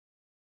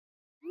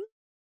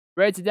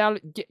Ready to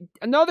download.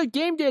 Another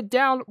game to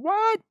download.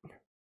 What?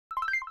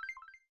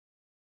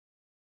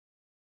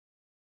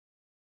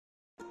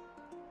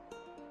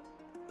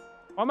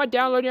 Why am I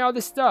downloading all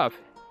this stuff?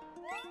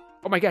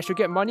 Oh my gosh, you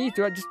get money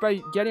just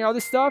by getting all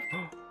this stuff?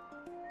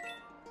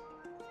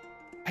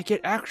 I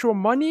get actual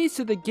money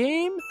to the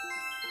game?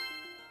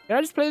 Can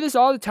I just play this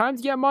all the time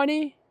to get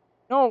money?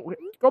 No,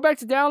 go back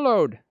to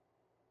download.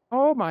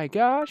 Oh my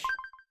gosh.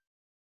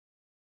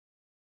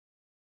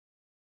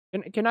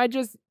 Can I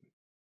just...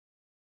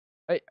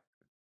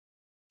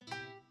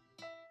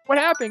 What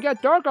happened? It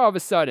got dark all of a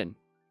sudden.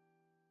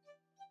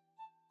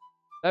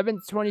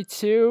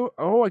 11:22.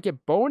 Oh, I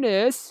get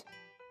bonus.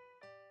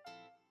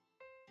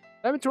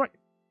 11:20.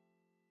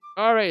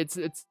 All right,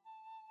 it's.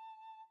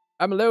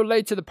 I'm a little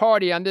late to the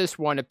party on this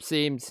one, it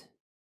seems.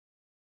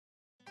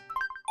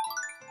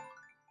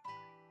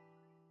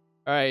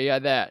 All right, you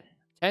got that.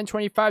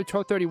 10:25,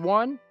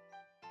 12:31.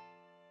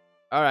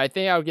 All right, I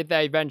think I'll get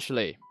that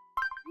eventually.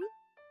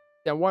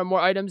 Then one more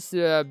items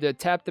to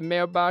tap the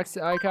mailbox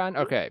icon.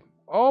 Okay.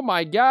 Oh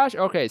my gosh.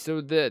 Okay,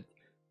 so the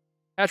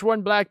catch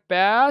one black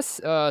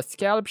bass,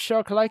 scallop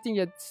shell collecting.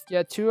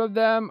 Get 2 of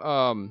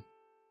them.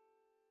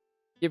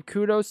 Give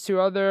kudos to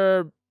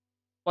other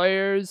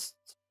players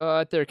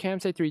at their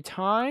campsite 3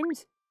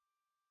 times.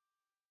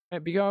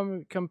 And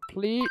become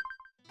complete.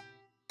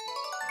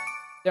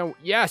 Then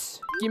yes,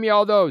 give me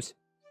all those.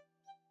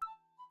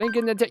 Link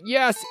in the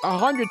yes,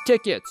 100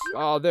 tickets.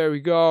 Oh, there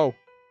we go.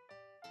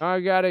 I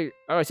got it.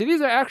 Alright, so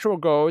these are actual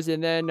goals,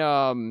 and then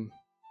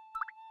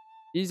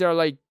these are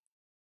like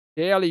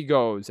daily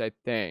goals, I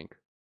think.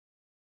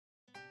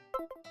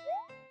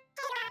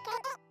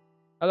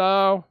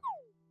 Hello?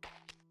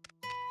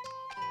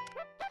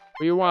 What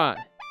do you want?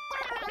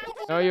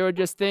 No, you were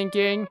just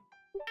thinking.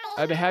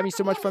 I've been having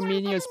so much fun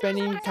meeting you and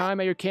spending time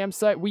at your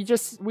campsite.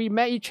 We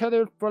met each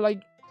other for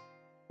like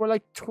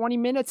 20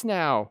 minutes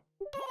now.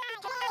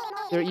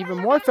 There are even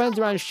more friends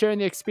around sharing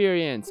the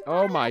experience.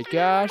 Oh my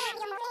gosh.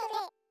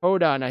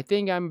 Hold on, I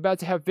think I'm about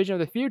to have vision of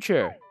the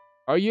future.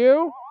 Are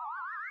you?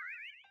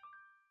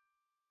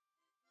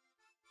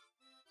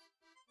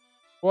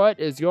 What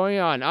is going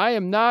on? I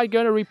am not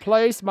gonna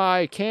replace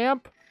my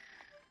camp.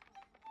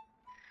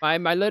 My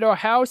little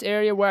house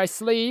area where I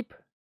sleep.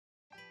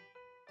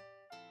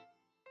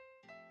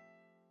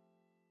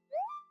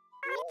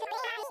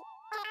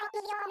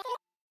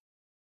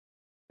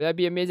 That'd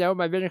be amazing. I hope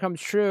my vision comes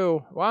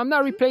true. Well, I'm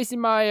not replacing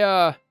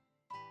my,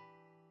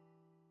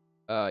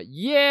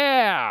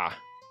 yeah!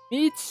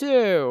 Me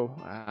too.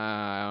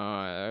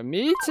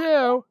 Me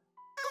too.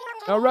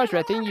 No rush, but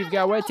I think you've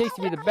got what it takes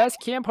to be the best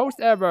camp host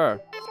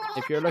ever.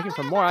 If you're looking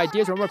for more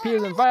ideas or more people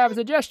to invite, I have a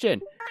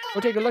suggestion. Go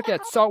take a look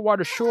at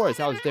Saltwater Shores.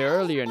 I was there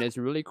earlier, and it's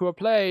a really cool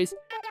place.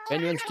 If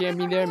anyone's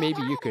camping there,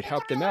 maybe you could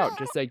help them out,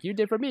 just like you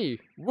did for me.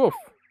 Woof.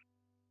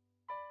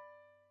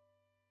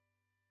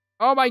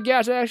 Oh my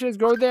gosh, I actually just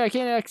go there. I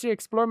can't actually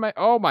explore my...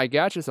 Oh my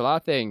gosh, there's a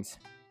lot of things.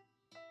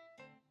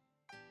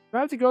 Do I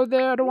have to go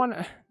there? I don't want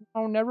to...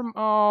 Oh, never...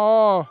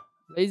 Oh.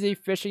 Lazy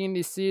fishing in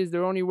these seas.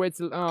 The only way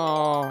to...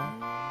 Oh.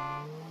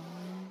 I'm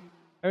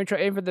gonna try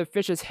aim for the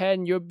fish's head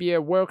and you'll be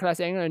a world-class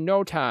angler in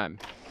no time.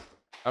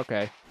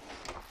 Okay.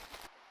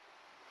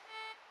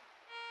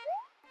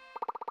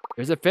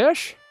 There's a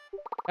fish?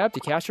 I have to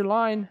cast your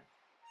line.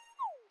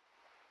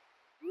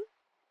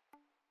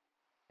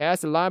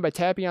 Cast the line by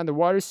tapping on the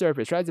water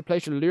surface. Try to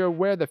place your lure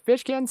where the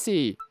fish can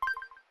see.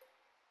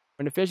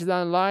 When the fish is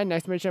on the line, an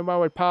exclamation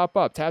mark would pop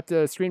up. Tap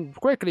the screen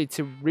quickly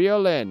to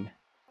reel in.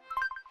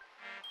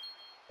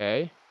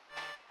 Okay.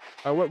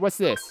 What's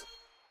this?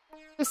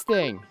 This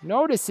thing.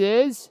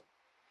 Notices.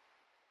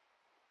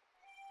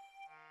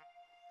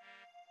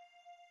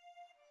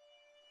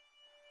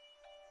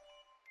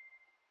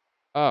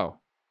 Oh.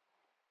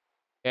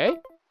 Okay.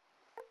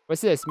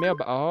 What's this?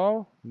 Mailbox.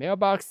 Oh,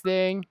 mailbox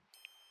thing.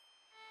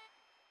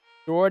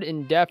 Stored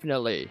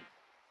indefinitely.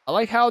 I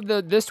like how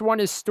this one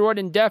is stored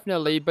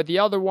indefinitely, but the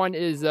other one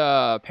is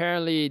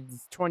apparently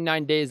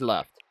 29 days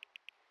left.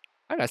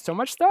 I got so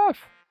much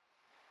stuff.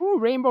 Ooh,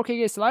 Rainbow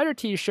KK Slider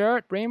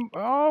t-shirt.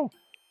 Oh.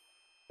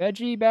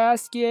 Veggie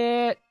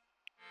basket.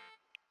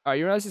 Alright,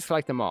 you know, let's just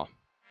collect them all.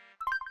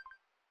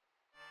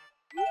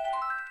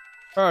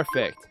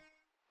 Perfect.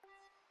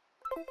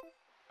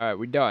 Alright,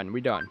 we're done.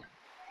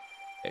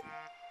 Okay.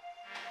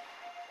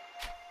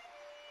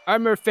 I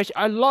remember fish.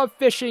 I love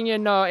fishing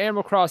in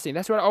Animal Crossing.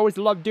 That's what I always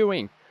loved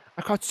doing.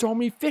 I caught so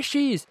many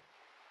fishies.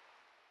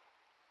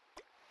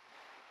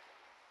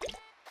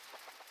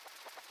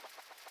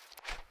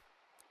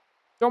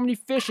 So many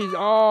fishies.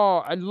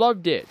 Oh, I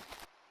loved it.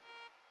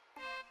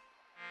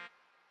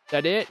 Is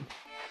that it?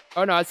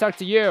 Oh no, let's talk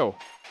to you.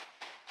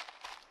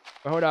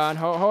 Hold on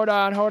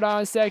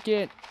a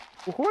second.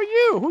 Well, who are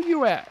you? Who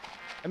you at?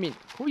 I mean,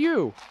 who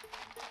you?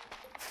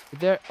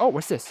 There. Oh,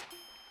 what's this?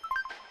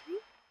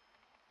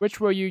 Which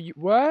were you?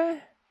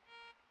 What?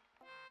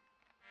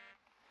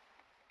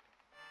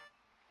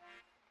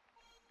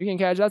 You can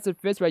catch lots of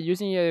fish by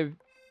using a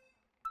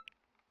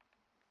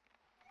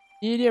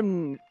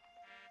medium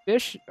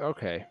fish.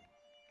 Okay.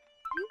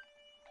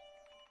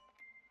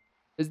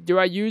 Do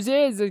I use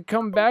it? Does it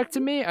come back to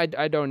me?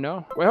 I don't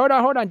know. Wait, hold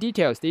on.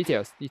 Details.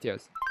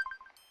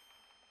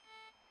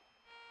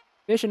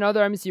 Fish and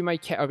other items you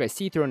might catch. Okay,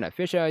 see-through net.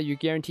 Fish you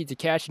guaranteed to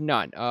catch?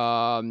 None.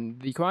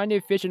 The quantity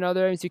of fish and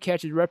other items you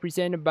catch is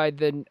represented by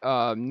the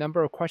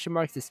number of question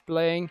marks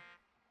displaying.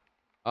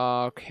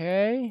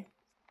 Okay.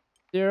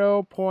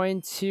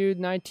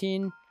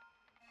 0.219.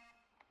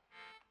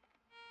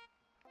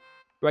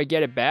 Do I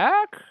get it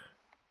back?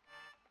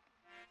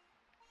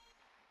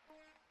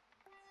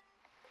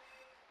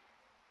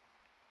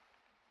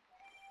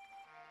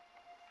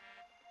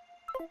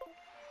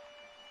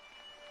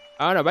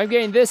 I don't know, but I'm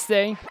getting this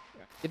thing.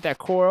 Get that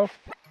coral.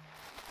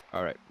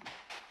 Alright.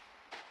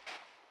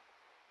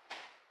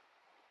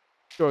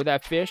 Throw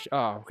that fish.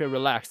 Oh, okay,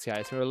 relax,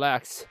 guys.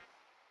 Relax.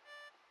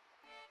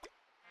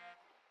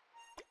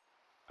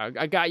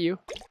 I got you.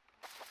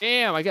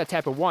 Damn, I gotta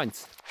tap it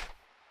once.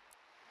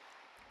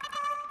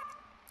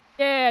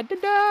 Yeah,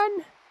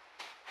 done.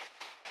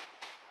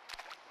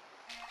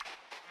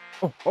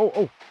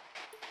 Oh.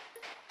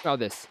 All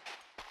this.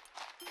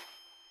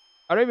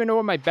 I don't even know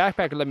what my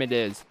backpack limit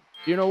is.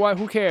 You know what?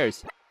 Who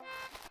cares?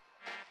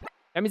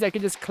 That means I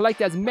can just collect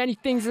as many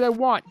things as I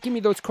want. Give me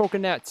those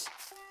coconuts.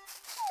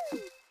 You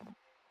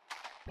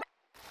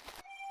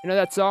know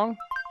that song?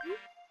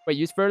 Wait,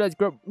 use fertilizer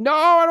grow. No,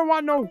 I don't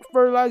want no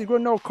fertilizer grow,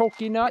 no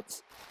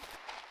coconuts.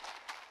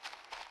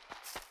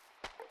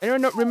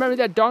 Anyone remember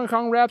that Donkey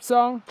Kong rap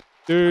song?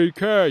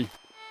 DK,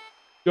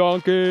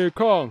 Donkey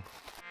Kong.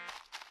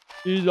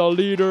 He's the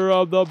leader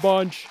of the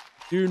bunch.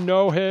 You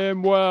know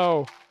him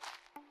well.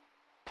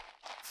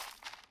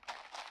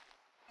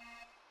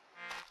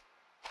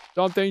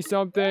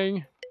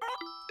 Something.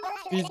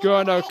 He's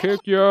gonna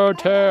kick your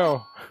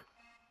tail.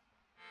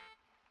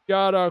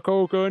 Got a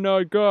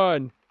coconut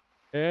gun.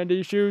 And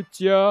he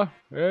shoots ya.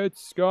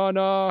 It's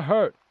gonna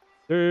hurt.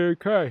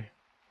 DK.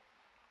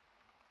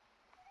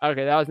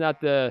 Okay, that was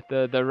not the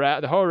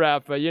rap, the whole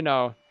rap, but you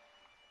know.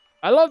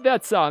 I love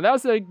that song. That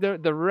was like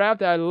the rap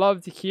that I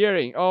loved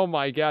hearing. Oh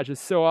my gosh,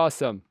 it's so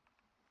awesome.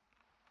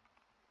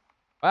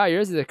 Wow,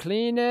 yours is the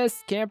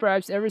cleanest camper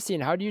I've ever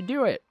seen. How do you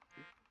do it?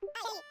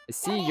 I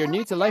see, you're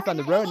new to life on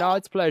the road and all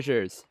its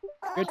pleasures.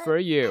 Good for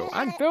you.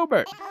 I'm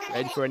Filbert.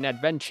 Ready for an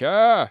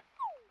adventure.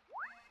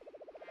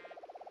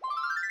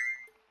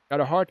 Got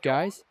a heart,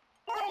 guys.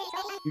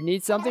 You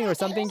need something or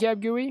something,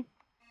 KevGuuey?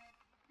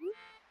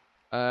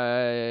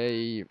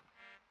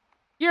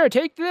 Here,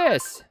 take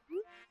this.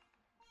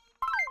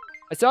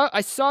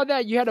 I saw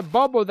that you had a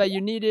bubble that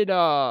you needed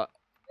a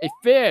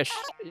fish.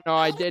 You know,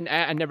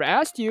 I never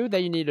asked you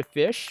that you need a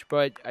fish,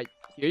 but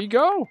here you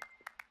go.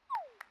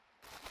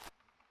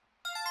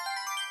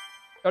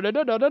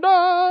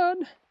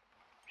 Dun.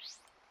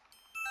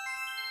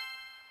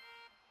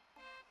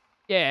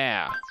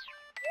 Yeah.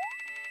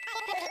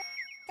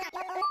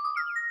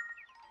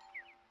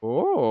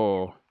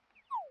 Oh.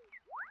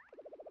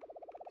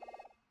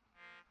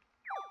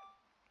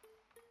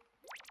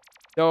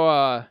 So,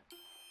 I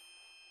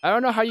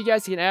don't know how you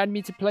guys can add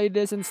me to play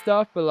this and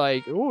stuff, but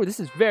like, ooh, this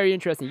is very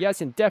interesting. You guys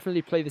can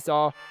definitely play this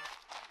all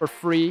for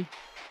free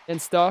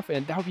and stuff,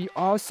 and that would be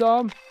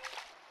awesome.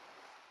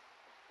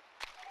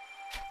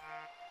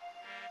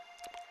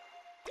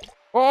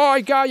 Oh,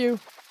 I got you.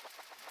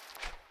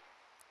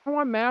 I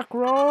want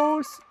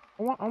macros.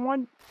 I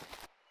want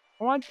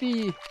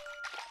the...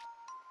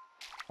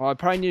 Oh, I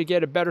probably need to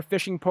get a better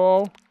fishing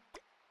pole.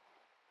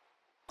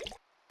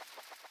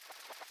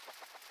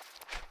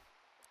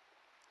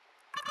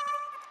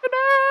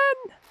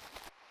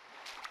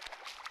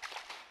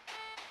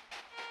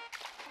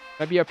 Can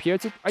I be up here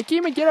to... I can't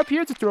even get up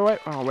here to throw it.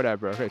 Oh,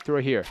 whatever. Okay, throw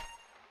it here.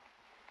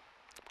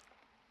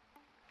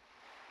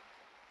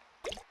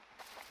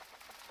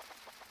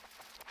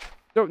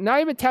 So,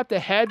 not even tap the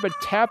head, but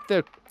tap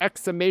the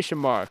exclamation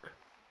mark.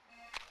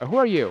 Who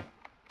are you?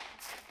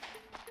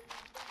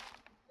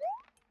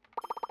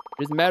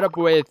 Just met up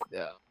with...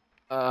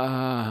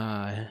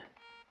 I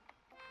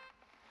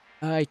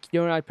don't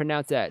know how to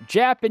pronounce that.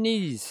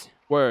 Japanese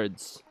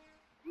words.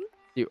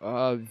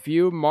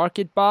 View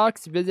market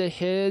box. Visit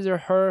his or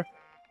her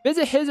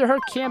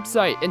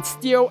campsite and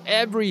steal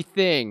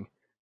everything.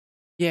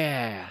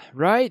 Yeah,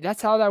 right?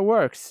 That's how that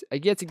works. I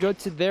get to go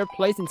to their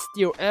place and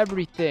steal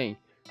everything.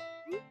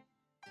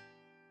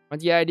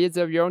 Want the ideas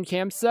of your own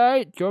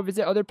campsite? Go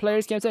visit other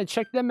players' campsite and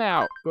check them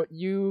out.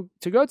 To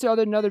go to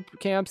another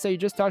campsite, you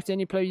just talk to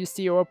any player you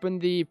see or open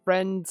the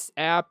Friends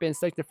app and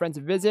select the Friends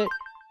to visit.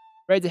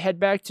 Ready to head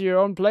back to your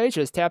own place?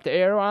 Just tap the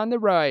arrow on the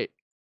right.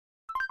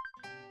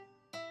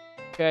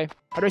 Okay.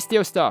 How do I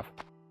steal stuff?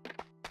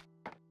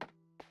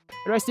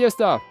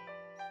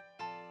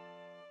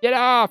 Get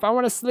off! I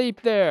want to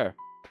sleep there.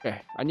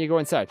 Okay, I need to go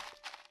inside.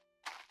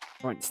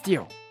 Go on,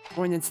 steal.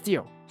 Go in and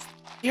steal.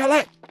 Steal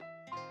it!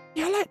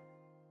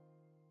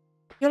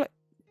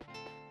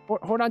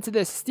 Hold on to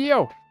this.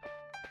 Steal!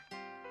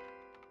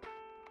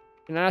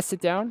 Can I not sit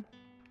down?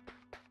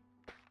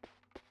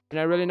 Can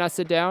I really not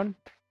sit down?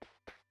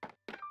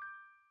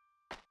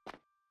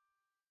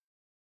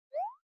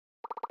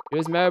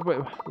 Here's Mab. What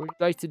would you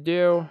like to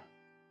do?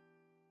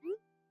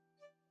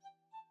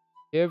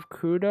 Give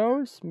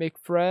kudos. Make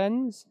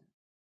friends.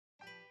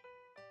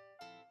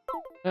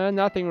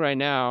 Nothing right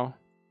now.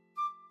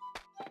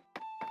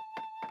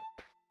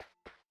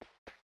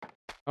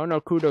 Oh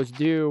no, kudos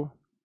due.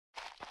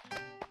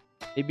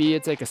 Maybe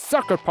it's like a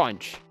sucker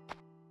punch.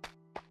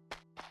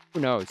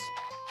 Who knows?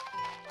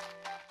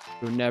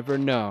 You'll never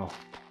know.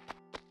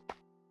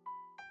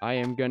 I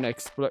am gonna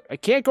explode. I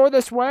can't go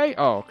this way.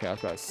 Oh, okay. I was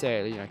about to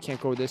say, you know, I can't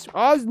go this.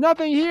 Oh, there's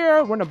nothing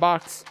here. We're in a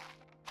box.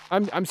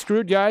 I'm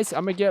screwed, guys.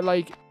 I'm gonna get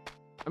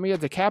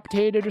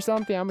decapitated or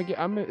something.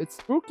 It's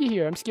spooky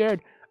here. I'm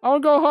scared. I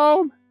wanna go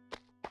home.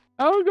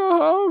 I wanna go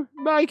home.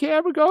 I can't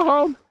ever go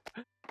home.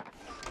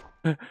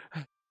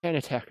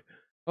 Panic attack.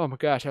 Oh my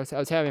gosh, I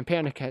was having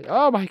panic attack.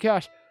 Oh my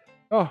gosh.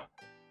 Oh,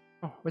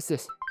 what's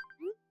this?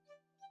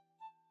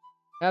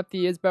 Tap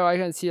the is bell. I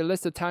can see a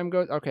list of time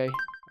goes. Okay.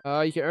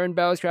 You can earn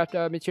bells, craft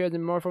materials,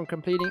 and more from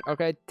completing.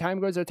 Okay, time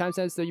goes or time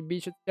sense, so you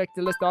should check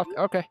the list off.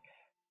 Okay.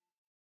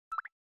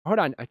 Hold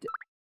on.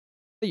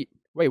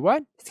 Wait,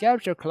 what?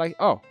 Scavenger collect.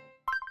 Oh,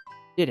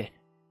 did it.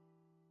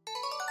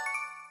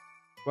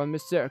 Well,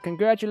 Mr.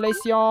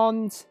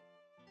 Congratulations.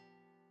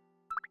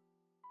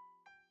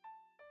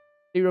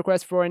 The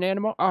request for an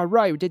animal. All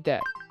right, we did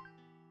that.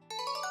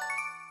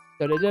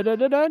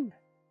 Dun.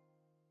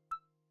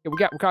 Yeah, we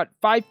got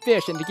 5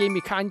 fish, and they gave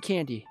me cotton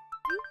candy.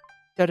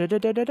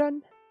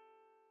 Dun.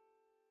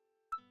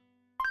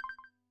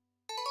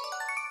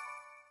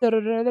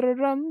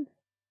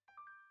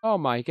 Oh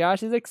my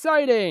gosh, it's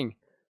exciting!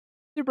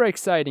 Super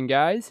exciting,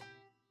 guys.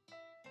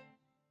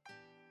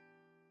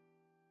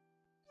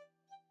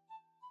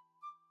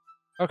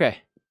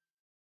 Okay.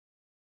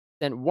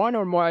 Then 1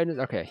 or more items.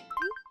 Okay.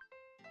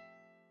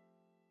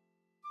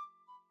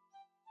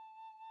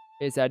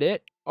 Is that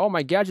it? Oh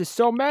my gosh, there's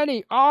so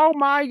many! Oh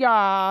my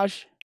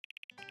gosh!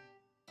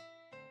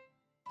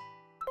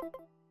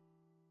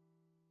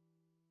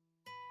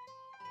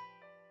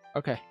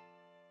 Okay.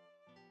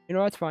 You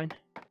know, that's fine.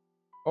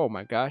 Oh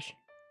my gosh.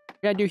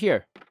 What can I do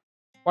here?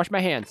 Wash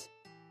my hands.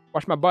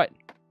 Wash my butt.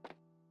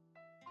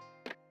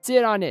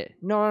 Sit on it.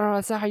 No,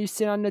 that's not how you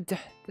sit on the...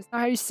 That's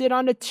not how you sit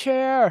on the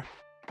chair.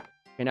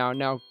 Okay,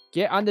 now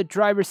get on the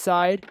driver's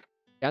side.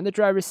 Get on the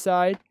driver's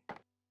side.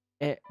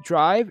 And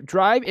drive,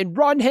 and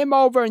run him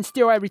over and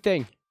steal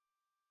everything.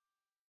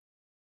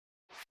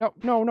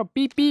 No.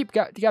 Beep. You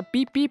got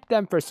beep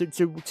them first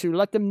to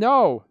let them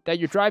know that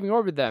you're driving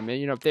over them. And,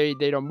 you know, if they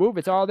don't move,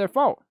 it's all their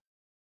fault.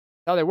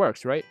 That's how that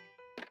works, right?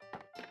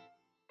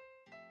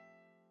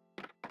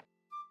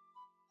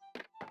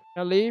 Can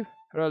I leave?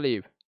 How do I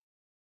leave?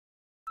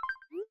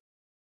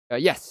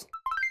 Yes.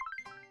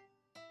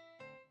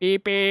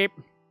 Beep. Can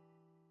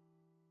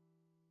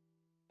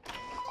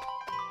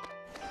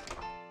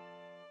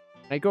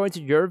I go into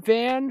your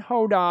van?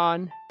 Hold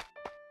on.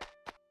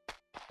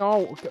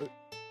 No.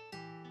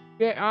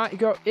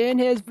 Go in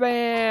his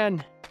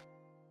van.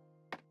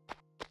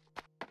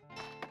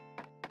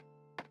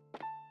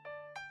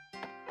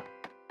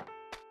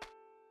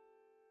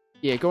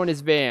 Yeah, go in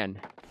his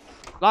van.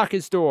 Lock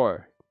his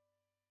door.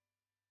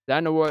 I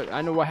know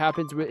what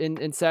happens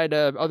inside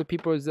other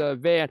people's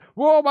van.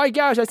 Whoa, my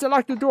gosh! I said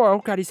lock the door. Oh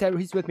god,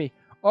 he's with me.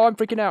 Oh, I'm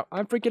freaking out.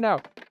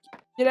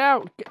 Get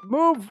out!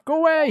 Move! Go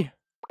away!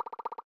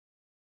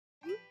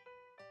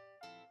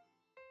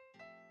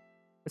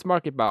 It's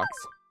market box.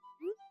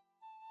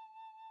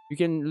 You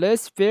can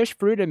list fish,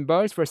 fruit, and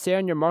bugs for sale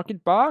in your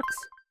market box.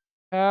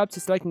 Perhaps to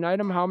select an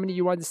item, how many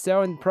you want to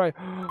sell, and price.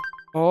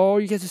 Oh,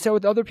 you get to sell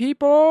with other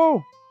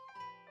people.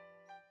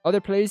 Other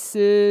players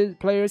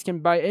can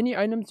buy any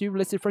items you've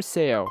listed for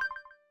sale.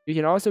 You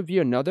can also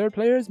view another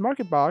player's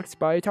market box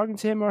by talking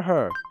to him or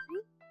her.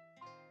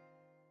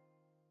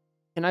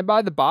 Can I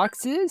buy the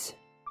boxes?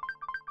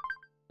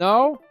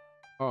 No?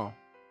 Oh.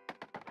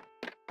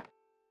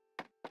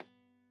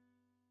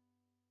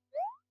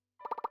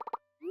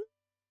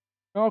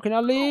 Oh, can I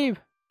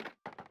leave?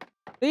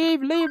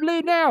 Leave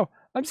now!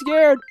 I'm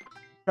scared!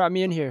 Trap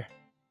me in here.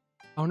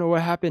 I don't know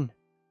what happened.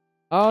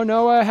 I'm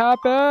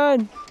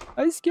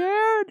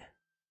scared!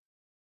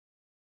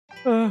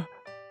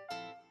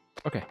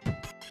 Okay.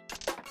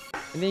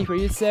 Anything for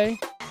you to say?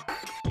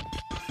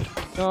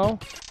 No?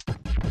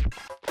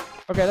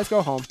 Okay, let's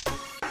go home.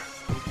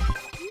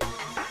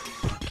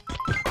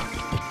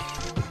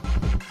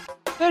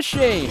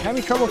 Fishing!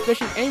 Having trouble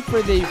fishing ain't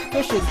for the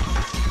fishes.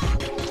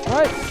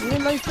 What? You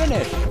didn't let me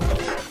finish.